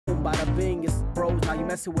bada bing, it's bros. Now you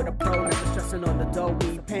messing with a pro, never stressing on the dough.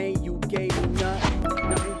 Me pain, you gave me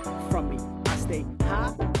nothing from me. I stay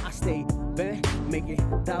high, I stay bent, making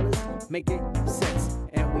dollars, making cents,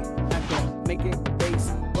 and we have to make it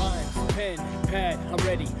base. Rhymes, pen, pad, I'm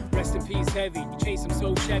ready. Rest in peace, heavy. You chase, I'm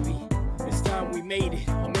so Chevy. This time we made it.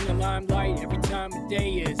 I'm in the limelight every time the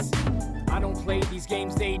day is. I don't play these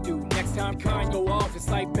games they do. Next time Kanye go off, it's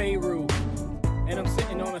like Beirut. And I'm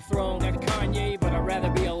sitting on a throne like Kanye, but I'd rather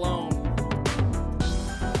be alone.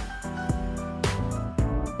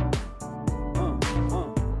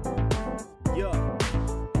 Yeah.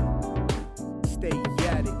 Stay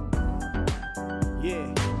at it.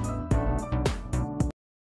 Yeah.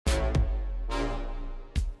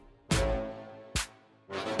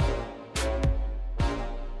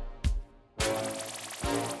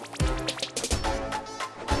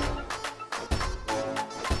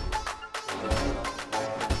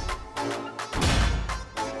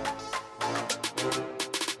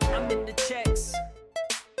 I'm in the checks,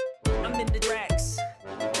 I'm in the racks.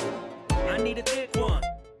 I need a thick one.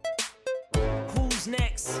 Who's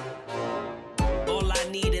next? All I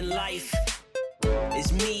need in life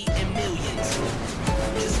is me and millions.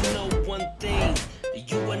 Just know one thing,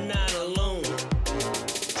 you are not alone.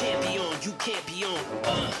 Can't be on, you can't be on.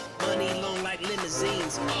 Money long like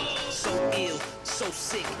limousines. So ill, so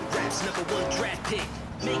sick. Rap's #1 draft pick.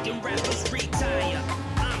 Making rappers retire.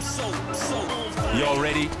 I'm so on fire. Y'all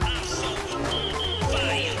ready? I'm so on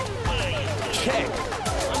fire. Check.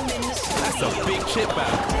 I'm in the That's a big chip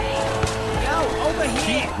out. Yo, over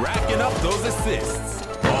here. Keep racking up those assists.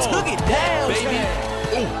 Took it down, baby.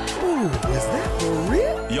 Ooh, is that for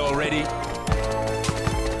real? Y'all ready?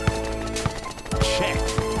 Check.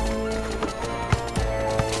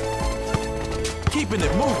 Keeping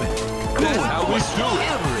it moving. That's how we do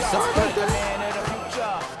it.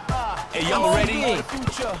 Hey, y'all ready?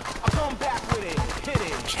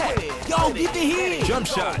 Check. Yo, get the hit. Jump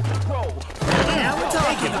shot. Now we're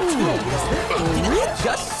talking. Did you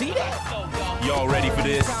just see that? Y'all ready for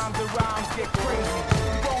this?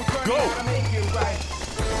 Go.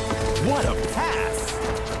 What a pass.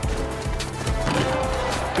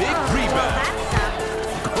 Big rebound.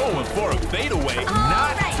 Going for a fadeaway.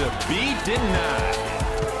 Not to be denied.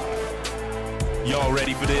 Y'all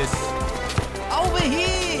ready for this? Over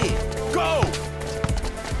here. Go!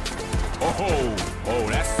 Oh,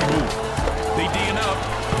 that's smooth. They D'ing up.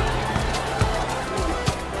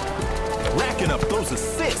 Racking up those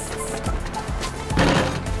assists.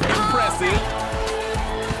 Impressive.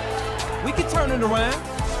 We can turn it around.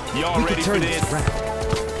 Y'all ready for this?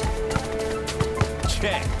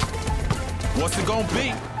 Check. What's it gonna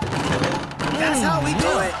be? That's how we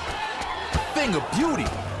do it. Thing of beauty.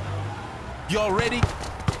 Y'all ready?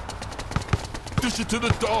 Dish it to the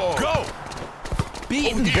dog. Go!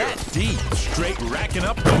 Beating that deep. Straight racking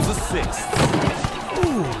up those assists.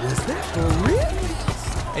 Ooh, is that for real?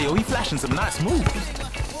 Hey, yo, he flashing some nice moves.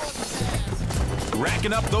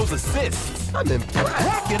 Racking up those assists. I'm impressed.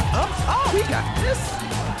 Racking up. Oh, we got this.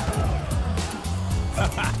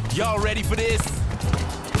 Y'all ready for this?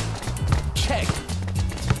 Check.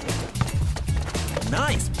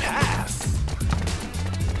 Nice pass.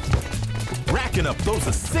 Racking up those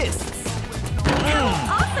assists.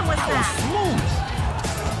 Awesome was that? Smooth.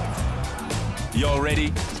 Y'all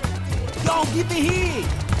ready? Yo, get the hit.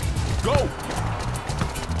 Go.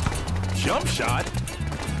 Jump shot.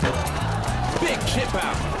 Big chip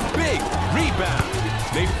out. Big rebound.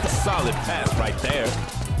 They solid pass right there.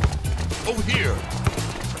 Over here.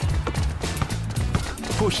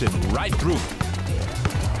 Pushing right through.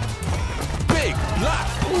 Big block.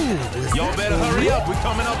 Y'all better hurry up. We're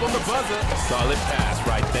coming up on the buzzer. Solid pass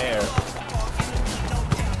right there.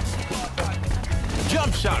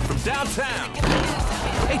 Jump shot from downtown.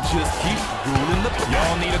 They just keep ruling the.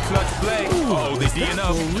 Y'all need a clutch play. Oh, they D'ing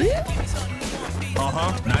up.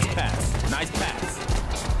 Nice pass. Nice pass.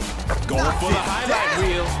 Going for the highlight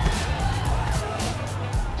reel.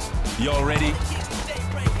 Y'all ready?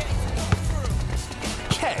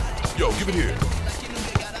 Check. Yo, give it here.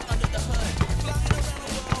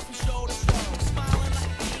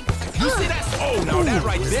 You see that? Oh, now that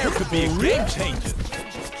right there could be a game changer.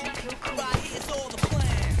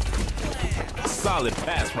 Solid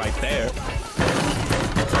pass right there.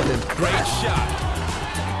 Great shot.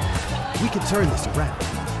 We can turn this around.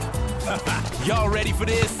 Y'all ready for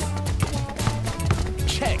this?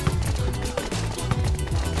 Check.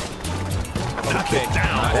 Knock it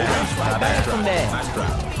down. Nice drop. Nice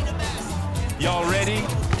drop. Y'all ready?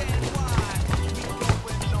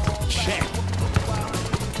 Check.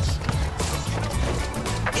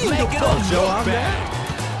 Make it on your back.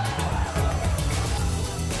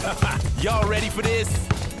 Y'all ready for this?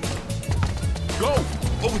 Go!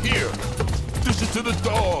 Over here! Dish it to the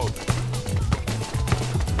dog!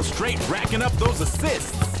 Straight racking up those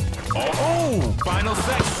assists! Oh! Final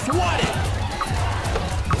sec, swat it!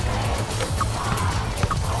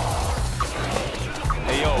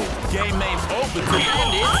 Hey yo, game name overtime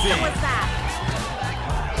and it's Awesome in! was that?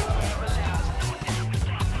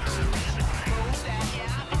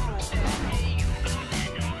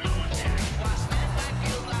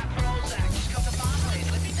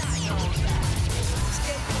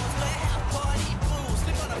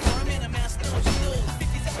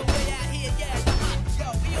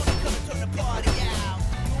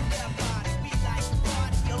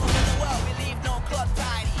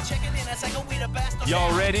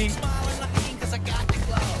 Y'all ready?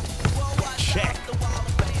 Check.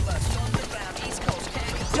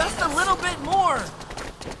 Just a little bit more.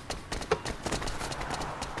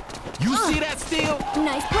 You see that steal?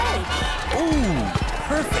 Nice play. Ooh,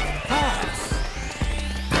 perfect pass.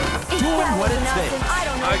 If Doing that what it wasn't takes. awesome, I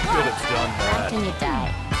don't know I what. could have done How that. can you die?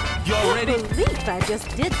 Y'all ready? Can't believe I just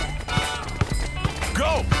did that.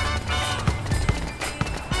 Go!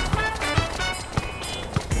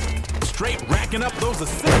 Straight racking up those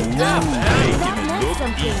assists. Hey, That give me meant look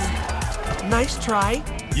something. easy. Nice try.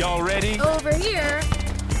 Y'all ready? Over here.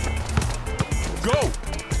 Go!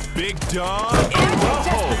 Big dog in the Just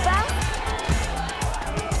the hole. best.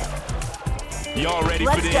 Y'all ready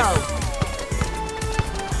Let's for this?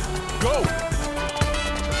 Go!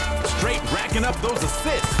 Straight racking up those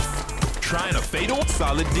assists. Trying to fade on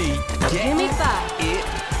solid D. Give me five. It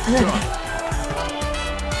done.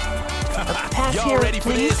 Pass Y'all here, ready for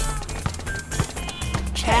please. this?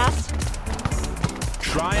 Pass.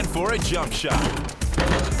 Trying for a jump shot.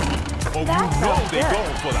 Oh, That you know felt they're good.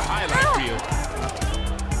 going for the highlight reel.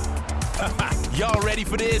 Y'all ready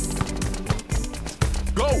for this?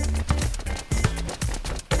 Go!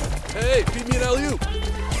 Hey, feed me an alley-oop.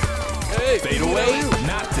 Hey, Fade feed me an away. alley-oop.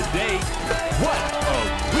 Not today. What a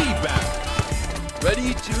rebound.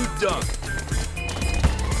 Ready to dunk.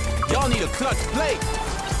 Y'all need a clutch play.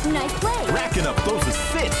 Nice play. Racking up those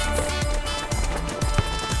assists.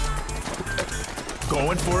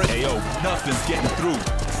 Going for it. Hey, yo, nothing's getting through.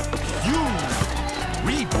 You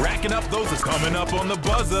racking up those is coming up on the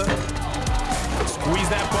buzzer. Squeeze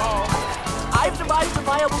that ball. I've devised a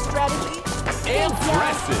viable strategy.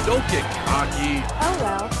 Impressive. Don't get cocky. Oh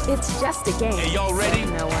well, it's just a game. Hey, y'all ready?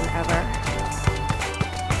 No one ever.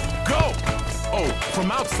 Go! Oh,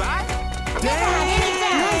 from outside?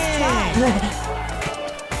 Nice try.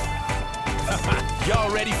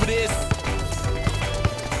 Y'all ready for this?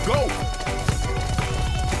 Go!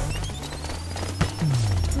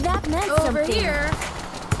 That meant Over something. here.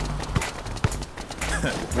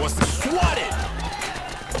 What's the swat it?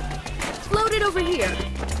 Float it over here.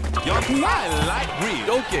 Y'all highlight reel.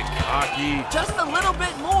 Don't get cocky. Just a little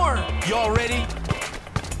bit more. Y'all ready?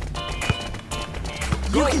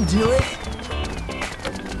 You can do it.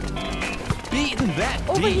 Beating that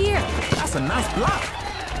Over deep. here. That's a nice block.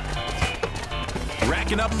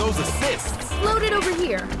 Racking up those assists. Float it over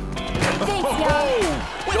here. Thanks, y'all.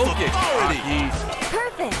 With Don't get authority. cocky.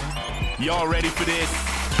 Perfect. Y'all ready for this?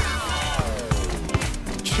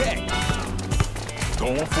 Check.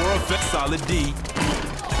 Going for a solid D.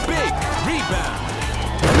 Big rebound.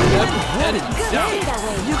 Headed Good. down. Stay that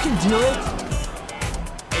way. You can do it.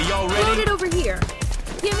 Hey, y'all Float ready? it over here.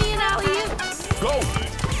 Give me an alley-oop. Go.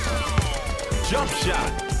 Jump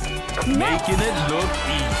shot. Nice. Making it look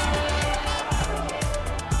easy.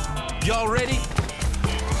 Y'all ready?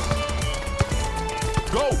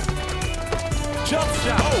 Go. Jump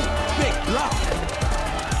shot. Oh, big block.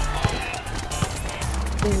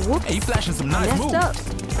 Whoops. Hey, you flashing some nice Messed moves. up.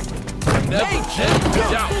 Never Hey, get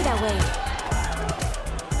Stay down. that way.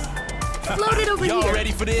 Float it over Y'all here.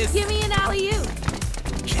 ready for this? Give me an alley-oop.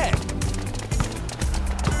 Check.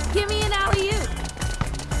 Give me an alley-oop.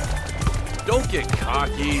 Don't get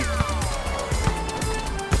cocky.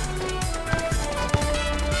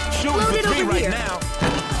 Shooting Float for it three over right here. now.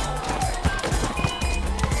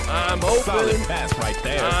 I'm Solid open. pass right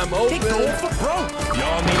there. I'm He open. going for broke.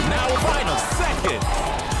 Y'all need now a final second.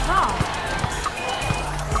 Ha.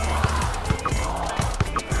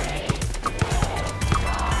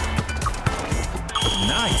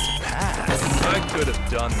 Nice pass. I could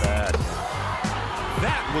have done that.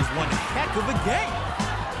 That was one heck of a game.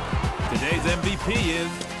 Today's MVP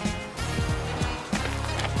is